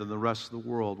different than the rest of the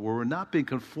world, where we're not being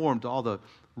conformed to all the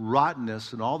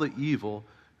rottenness and all the evil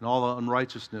and all the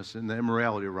unrighteousness and the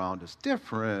immorality around us.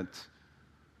 Different.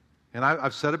 And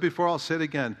I've said it before, I'll say it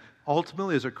again.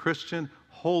 Ultimately, as a Christian,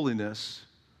 holiness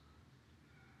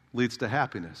leads to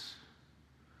happiness.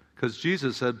 Because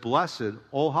Jesus said, blessed,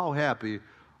 oh how happy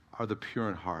are the pure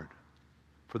in heart,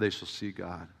 for they shall see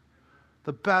God.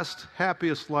 The best,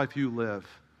 happiest life you live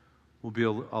will be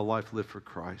a life lived for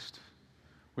Christ,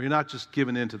 where you're not just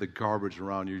giving in to the garbage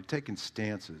around you. You're taking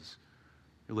stances.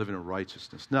 You're living in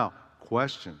righteousness. Now,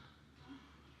 question.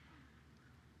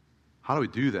 How do we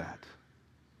do that?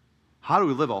 How do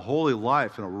we live a holy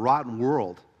life in a rotten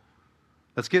world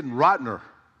that's getting rottener?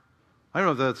 I don't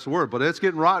know if that's the word, but it's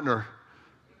getting rottener.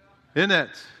 Isn't it?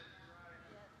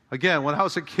 Again, when I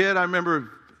was a kid, I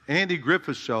remember Andy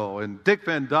Griffith's show and Dick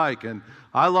Van Dyke and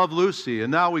I Love Lucy,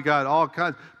 and now we got all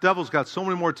kinds. Devil's got so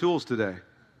many more tools today.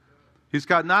 He's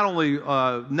got not only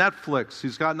Netflix,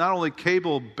 he's got not only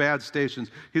cable bad stations,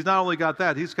 he's not only got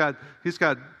that, he's got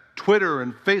Twitter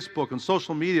and Facebook and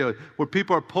social media where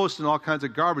people are posting all kinds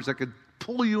of garbage that could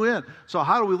pull you in. So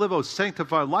how do we live a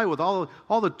sanctified life with all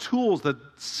the tools that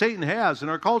Satan has in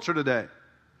our culture today?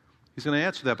 He's going to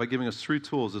answer that by giving us three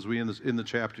tools as we in the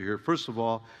chapter here. First of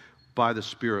all, by the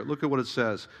Spirit. Look at what it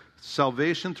says.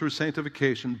 Salvation through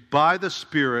sanctification by the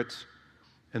Spirit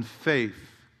and faith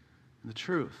in the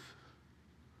truth.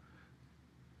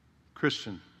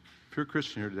 Christian, if you're a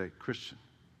Christian here today, Christian,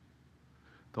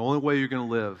 the only way you're going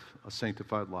to live a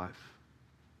sanctified life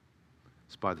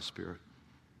is by the Spirit.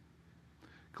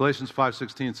 Galatians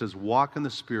 5:16 says, walk in the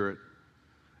Spirit,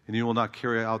 and you will not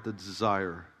carry out the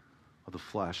desire of the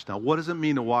flesh. Now, what does it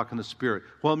mean to walk in the Spirit?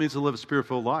 Well, it means to live a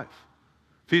Spirit-filled life.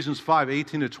 Ephesians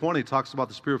 5:18-20 talks about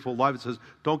the Spirit-filled life. It says,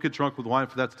 don't get drunk with wine,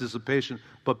 for that's dissipation,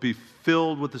 but be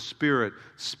filled with the Spirit,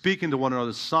 speaking to one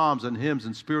another psalms and hymns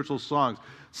and spiritual songs,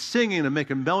 singing and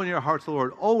making melody in your heart to the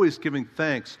Lord, always giving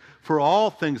thanks for all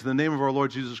things in the name of our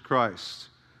Lord Jesus Christ,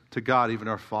 to God, even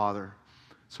our Father.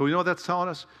 So you know what that's telling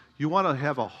us? You want to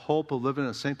have a hope of living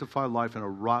a sanctified life in a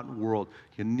rotten world.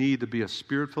 You need to be a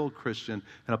Spirit-filled Christian,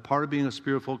 and a part of being a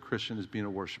Spirit-filled Christian is being a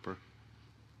worshiper.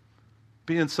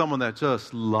 Being someone that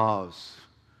just loves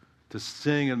to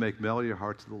sing and make melody in your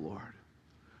heart to the Lord.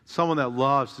 Someone that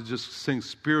loves to just sing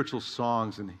spiritual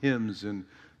songs and hymns and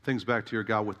things back to your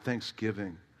God with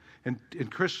thanksgiving. And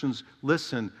Christians,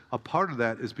 listen, a part of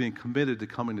that is being committed to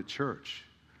coming to church.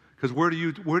 Because where do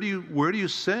you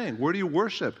sing? Where do you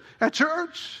worship? At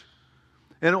church.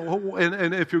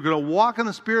 And if you're going to walk in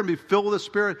the Spirit and be filled with the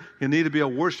Spirit, you need to be a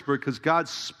worshiper, because God's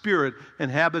Spirit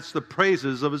inhabits the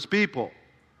praises of His people.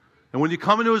 And when you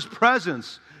come into His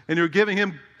presence and you're giving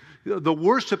Him the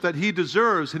worship that He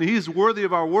deserves, and He's worthy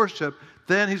of our worship,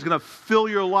 then He's going to fill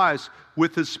your lives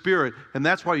with His Spirit. And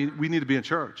that's why we need to be in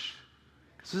church.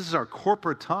 Because this is our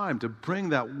corporate time to bring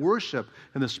that worship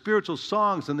and the spiritual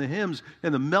songs and the hymns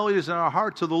and the melodies in our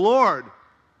heart to the Lord.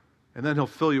 And then He'll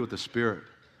fill you with the Spirit,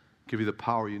 give you the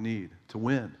power you need to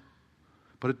win.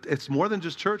 But it's more than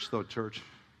just church, though, church.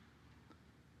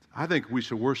 I think we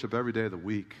should worship every day of the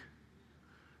week.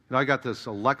 You know, I got this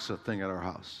Alexa thing at our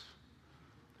house.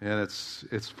 And it's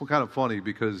kind of funny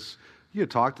because you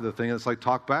talk to the thing and it's like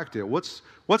talk back to you. What's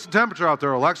the temperature out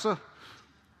there, Alexa?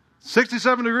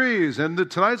 67 degrees, and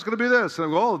tonight's going to be this. And I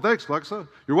go, oh, thanks, Alexa.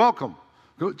 You're welcome.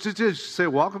 Go, just say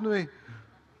welcome to me.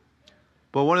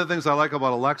 But one of the things I like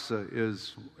about Alexa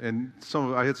is, and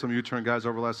I had some U-turn guys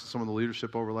over some of the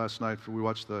leadership over last night. We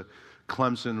watched the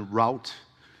Clemson route,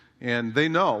 and they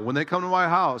know when they come to my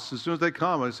house, as soon as they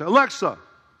come, I say, Alexa,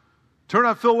 turn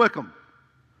on Phil Wickham.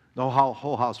 The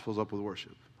whole house fills up with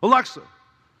worship. Alexa,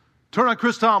 turn on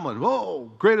Chris Tomlin.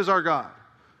 Whoa, great is our God.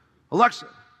 Alexa,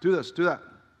 do this, do that.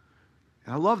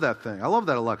 And I love that thing. I love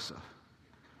that Alexa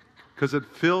because it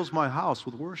fills my house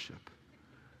with worship.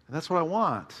 And that's what I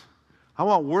want. I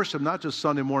want worship not just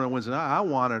Sunday morning, Wednesday night. I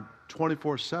want it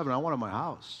 24/7. I want it in my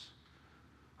house.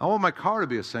 I want my car to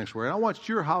be a sanctuary. I want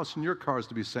your house and your cars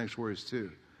to be sanctuaries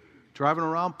too. Driving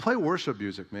around, play worship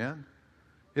music, man.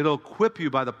 It'll equip you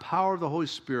by the power of the Holy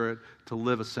Spirit to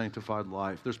live a sanctified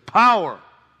life. There's power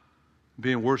in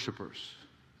being worshipers.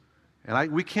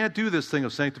 And we can't do this thing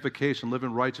of sanctification,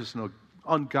 living righteous in an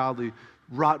ungodly,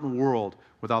 rotten world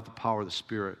without the power of the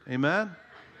Spirit. Amen?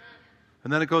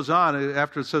 And then it goes on,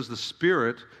 after it says the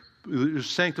Spirit, you're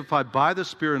sanctified by the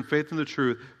Spirit and faith in the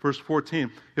truth. Verse 14,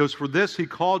 it was for this He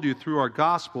called you through our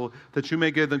gospel, that you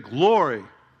may give the glory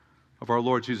of our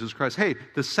Lord Jesus Christ. Hey,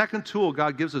 the second tool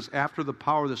God gives us after the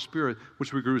power of the Spirit,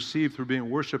 which we receive through being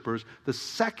worshipers, the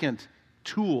second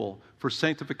tool for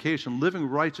sanctification, living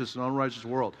righteous in an unrighteous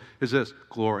world, is this: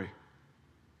 glory.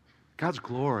 God's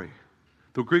glory.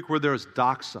 The Greek word there is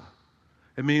doxa.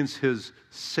 It means His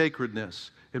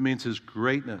sacredness. It means His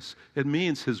greatness. It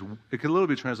means it can literally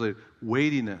be translated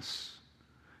weightiness.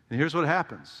 And here's what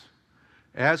happens.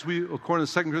 As we, according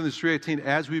to 2 Corinthians 3:18,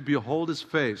 as we behold His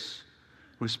face,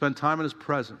 we spend time in His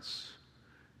presence,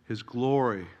 His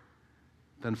glory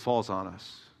then falls on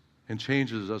us and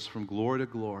changes us from glory to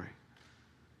glory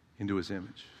into His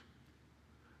image.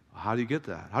 How do you get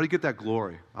that? How do you get that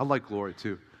glory? I like glory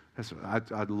too.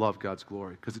 I love God's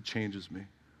glory because it changes me.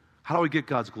 How do I get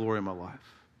God's glory in my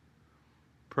life?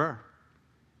 Prayer.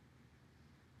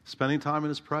 Spending time in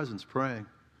His presence, praying.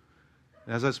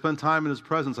 And as I spend time in His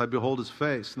presence, I behold His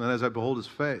face. And then as I behold His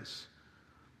face,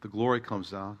 the glory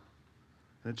comes down.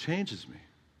 And it changes me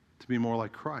to be more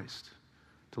like Christ,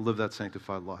 to live that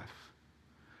sanctified life.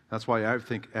 That's why I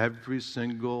think every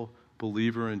single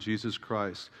believer in Jesus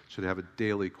Christ should have a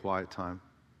daily quiet time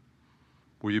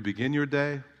where you begin your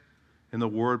day in the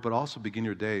Word, but also begin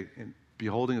your day in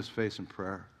beholding His face in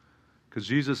prayer. Because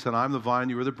Jesus said, I'm the vine,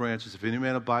 you are the branches. If any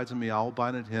man abides in me, I will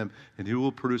abide in him, and he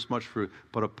will produce much fruit.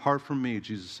 But apart from me,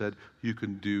 Jesus said, you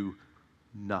can do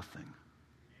nothing.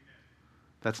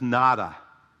 That's nada.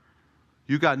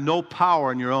 You got no power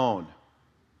on your own.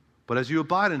 But as you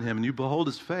abide in Him and you behold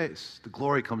His face, the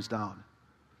glory comes down.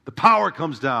 The power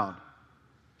comes down.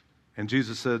 And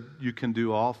Jesus said, you can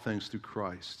do all things through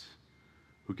Christ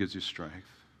who gives you strength.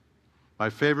 My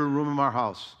favorite room in my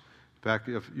house, in fact,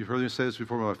 if you've heard me say this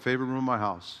before, my favorite room in my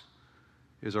house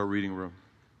is our reading room.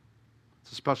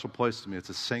 It's a special place to me. It's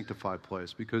a sanctified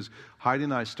place because Heidi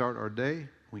and I start our day,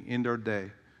 we end our day,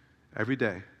 every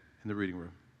day in the reading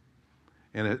room.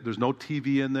 And there's no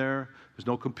TV in there. There's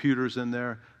no computers in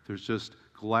there. There's just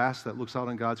glass that looks out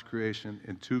on God's creation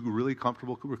and two really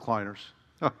comfortable recliners.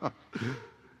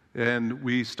 And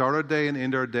we start our day and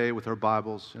end our day with our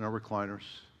Bibles and our recliners.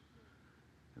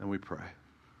 And we pray.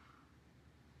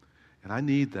 And I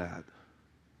need that.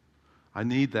 I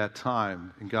need that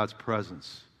time in God's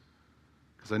presence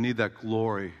because I need that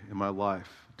glory in my life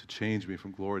to change me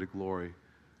from glory to glory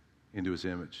into His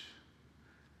image.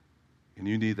 And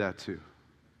you need that too.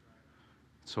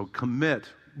 So commit,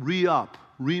 re-up,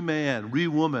 re-man,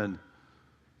 re-woman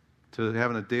to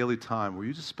having a daily time where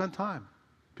you just spend time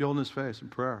beholding His face in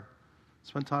prayer.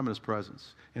 Spend time in His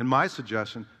presence. And my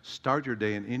suggestion, start your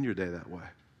day and end your day that way.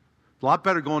 A lot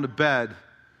better going to bed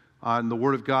on the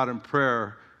Word of God and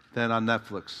prayer than on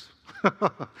Netflix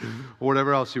or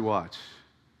whatever else you watch.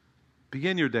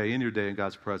 Begin your day, end your day in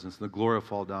God's presence, and the glory will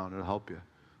fall down. It'll help you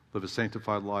live a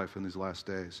sanctified life in these last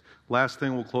days. Last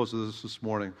thing, we'll close with this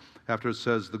morning after it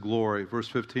says the glory. Verse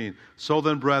 15. So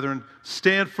then, brethren,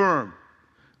 stand firm.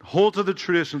 Hold to the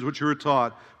traditions which you were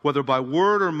taught, whether by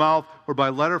word or mouth or by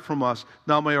letter from us.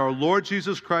 Now may our Lord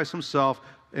Jesus Christ Himself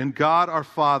and God our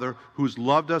Father, who has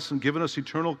loved us and given us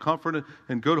eternal comfort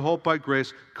and good hope by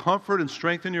grace, comfort and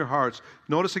strengthen your hearts.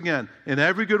 Notice again, in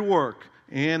every good work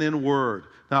and in word.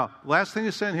 Now, last thing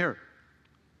He's saying here.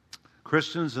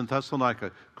 Christians in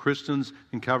Thessalonica, Christians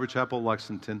in Calvary Chapel,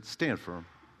 Lexington, stand firm.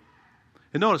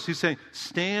 And notice He's saying,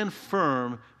 stand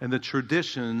firm in the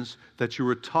traditions that you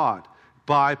were taught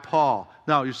by Paul.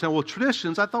 Now, you're saying, well,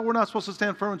 traditions, I thought we're not supposed to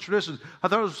stand firm in traditions. I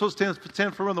thought we were supposed to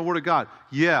stand firm in the Word of God.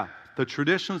 Yeah, the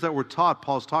traditions that were taught,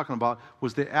 Paul's talking about,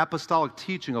 was the apostolic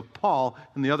teaching of Paul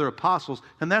and the other apostles,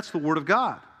 and that's the Word of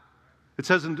God. It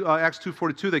says in Acts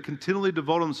 2:42, they continually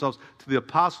devoted themselves to the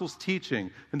apostles' teaching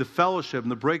and to fellowship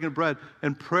and the breaking of bread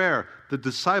and prayer. The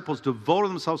disciples devoted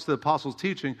themselves to the apostles'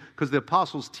 teaching because the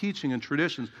apostles' teaching and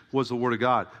traditions was the Word of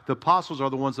God. The apostles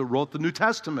are the ones that wrote the New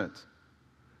Testament.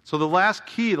 So the last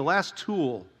key, the last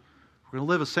tool, we're going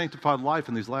to live a sanctified life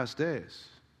in these last days.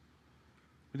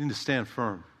 We need to stand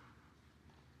firm.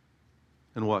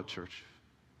 In what, church?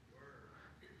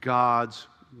 God's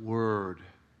Word.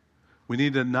 We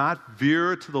need to not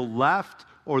veer to the left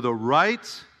or the right.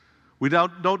 We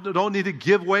don't need to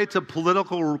give way to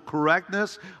political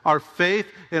correctness. Our faith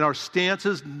and our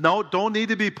stances don't need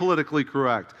to be politically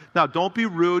correct. Now, don't be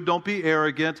rude. Don't be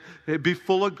arrogant. Be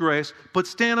full of grace. But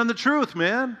stand on the truth,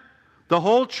 man. The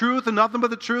whole truth and nothing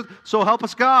but the truth. So help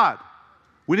us God.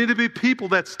 We need to be people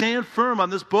that stand firm on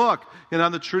this book and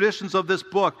on the traditions of this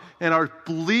book. And our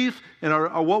belief and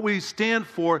our what we stand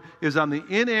for is on the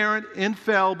inerrant,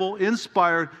 infallible,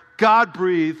 inspired,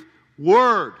 God-breathed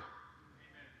Word.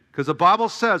 Because the Bible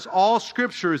says all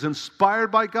Scripture is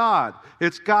inspired by God.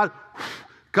 It's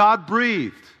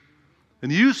God-breathed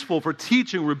and useful for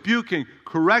teaching, rebuking,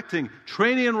 correcting,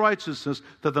 training in righteousness,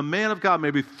 that the man of God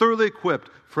may be thoroughly equipped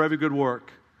for every good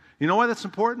work. You know why that's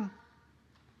important?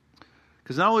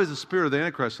 Because not only is the spirit of the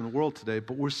Antichrist in the world today,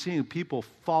 but we're seeing people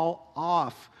fall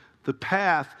off the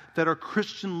path that are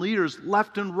Christian leaders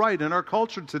left and right in our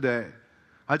culture today.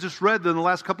 I just read in the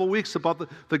last couple of weeks about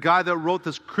the guy that wrote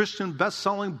this Christian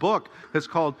best-selling book that's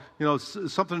called,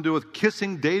 something to do with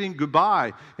kissing, dating,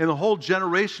 goodbye. And a whole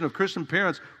generation of Christian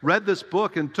parents read this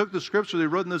book and took the scripture they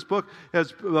wrote in this book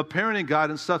as a parenting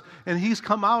guide and stuff. And he's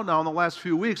come out now in the last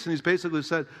few weeks, and he's basically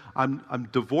said, I'm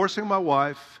divorcing my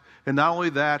wife. And not only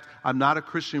that, I'm not a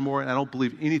Christian anymore, and I don't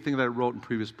believe anything that I wrote in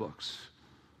previous books.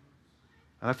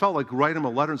 And I felt like write him a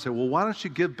letter and say, well, why don't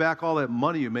you give back all that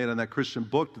money you made on that Christian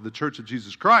book to the Church of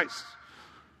Jesus Christ?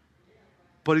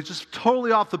 But he's just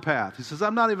totally off the path. He says,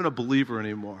 I'm not even a believer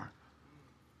anymore.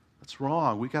 That's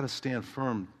wrong. We got to stand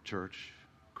firm, church.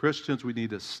 Christians, we need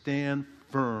to stand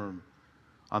firm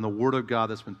on the Word of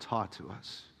God that's been taught to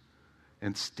us.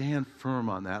 And stand firm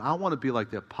on that. I want to be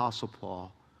like the Apostle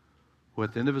Paul, who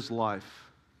at the end of his life,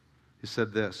 he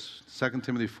said this, 2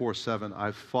 Timothy 4:7,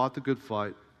 I've fought the good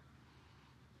fight.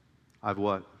 I've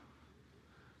what?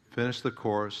 Finished the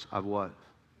course. I've what?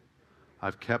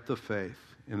 I've kept the faith.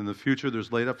 And in the future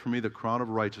there's laid up for me the crown of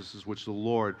righteousness, which the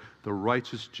Lord, the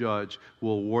righteous judge,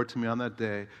 will award to me on that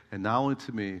day, and not only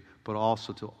to me, but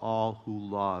also to all who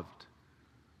loved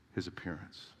his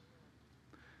appearance.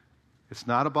 It's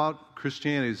not about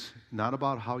Christianity, it's not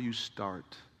about how you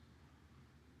start.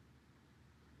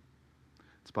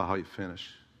 It's about how you finish.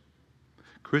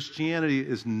 Christianity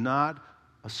is not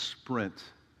a sprint.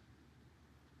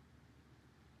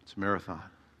 It's a marathon.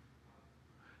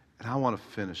 And I want to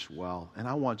finish well. And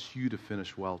I want you to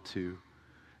finish well too.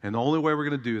 And the only way we're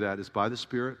going to do that is by the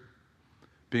Spirit.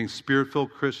 Being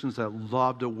Spirit-filled Christians that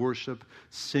love to worship,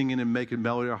 singing and making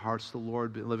melody in our hearts to the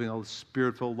Lord, living a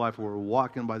Spirit-filled life where we're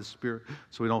walking by the Spirit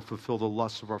so we don't fulfill the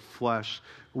lusts of our flesh.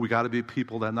 We got to be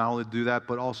people that not only do that,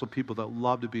 but also people that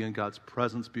love to be in God's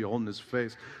presence, beholding His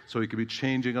face, so He can be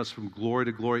changing us from glory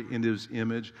to glory into His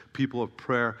image, people of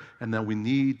prayer, and then we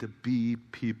need to be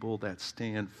people that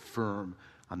stand firm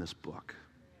on this book.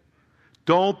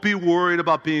 Don't be worried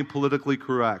about being politically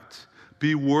correct.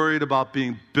 Be worried about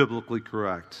being biblically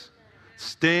correct.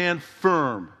 Stand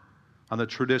firm on the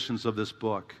traditions of this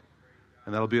book.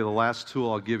 And that'll be the last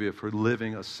tool I'll give you for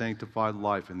living a sanctified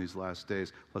life in these last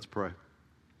days. Let's pray.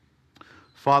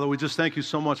 Father, we just thank you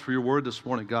so much for your word this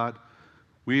morning, God.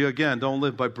 We, again, don't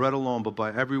live by bread alone, but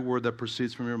by every word that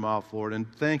proceeds from your mouth, Lord.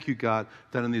 And thank you, God,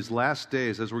 that in these last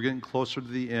days, as we're getting closer to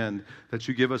the end, that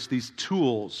you give us these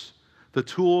tools, the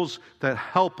tools that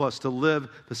help us to live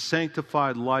the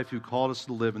sanctified life you called us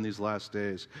to live in these last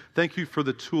days. Thank you for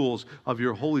the tools of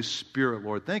your Holy Spirit,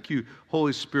 Lord. Thank you,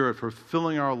 Holy Spirit, for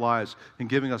filling our lives and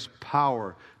giving us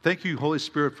power. Thank you, Holy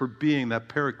Spirit, for being that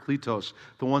Parakletos,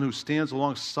 the one who stands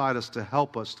alongside us to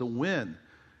help us to win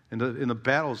in the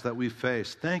battles that we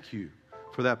face. Thank you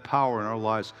for that power in our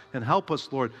lives. And help us,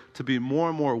 Lord, to be more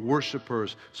and more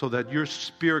worshipers so that your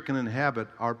Spirit can inhabit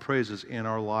our praises in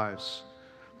our lives.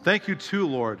 Thank you, too,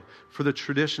 Lord, for the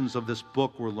traditions of this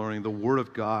book we're learning, the Word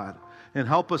of God. And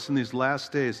help us in these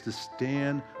last days to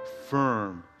stand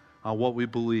firm on what we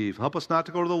believe. Help us not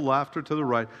to go to the left or to the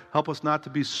right. Help us not to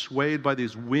be swayed by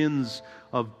these winds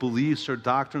of beliefs or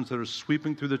doctrines that are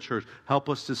sweeping through the church. Help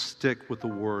us to stick with the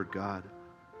Word, God.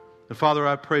 And Father,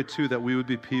 I pray, too, that we would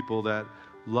be people that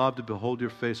love to behold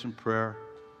your face in prayer,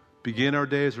 begin our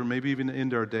days or maybe even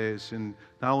end our days in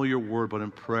not only your word but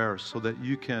in prayer so that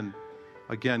you can,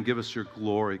 again, give us your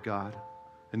glory, God.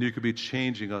 And you could be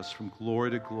changing us from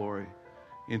glory to glory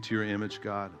into your image,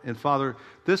 God. And Father,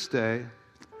 this day,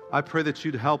 I pray that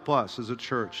you'd help us as a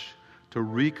church to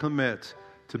recommit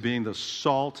to being the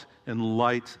salt and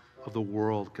light of the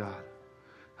world, God.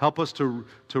 Help us to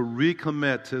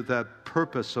recommit to that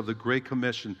purpose of the Great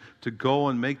Commission to go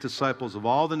and make disciples of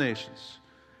all the nations.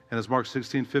 And as Mark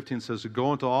 16:15 says, to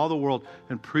go into all the world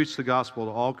and preach the gospel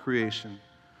to all creation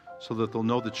so that they'll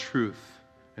know the truth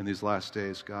in these last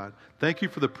days, God. Thank you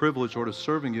for the privilege, Lord, of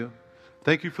serving you.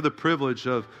 Thank you for the privilege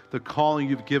of the calling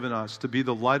you've given us to be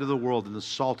the light of the world and the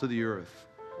salt of the earth.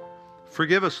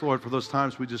 Forgive us, Lord, for those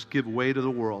times we just give way to the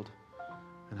world.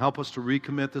 And help us to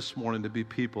recommit this morning to be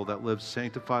people that live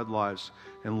sanctified lives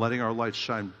and letting our light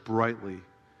shine brightly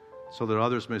so that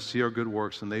others may see our good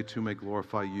works and they too may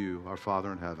glorify you, our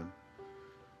Father in heaven.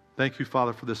 Thank you,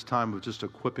 Father, for this time of just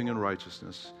equipping in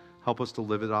righteousness. Help us to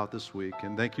live it out this week.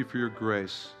 And thank you for your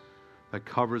grace that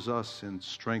covers us and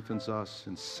strengthens us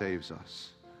and saves us.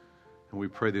 And we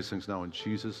pray these things now in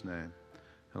Jesus' name.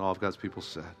 And all of God's people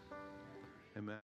said, amen.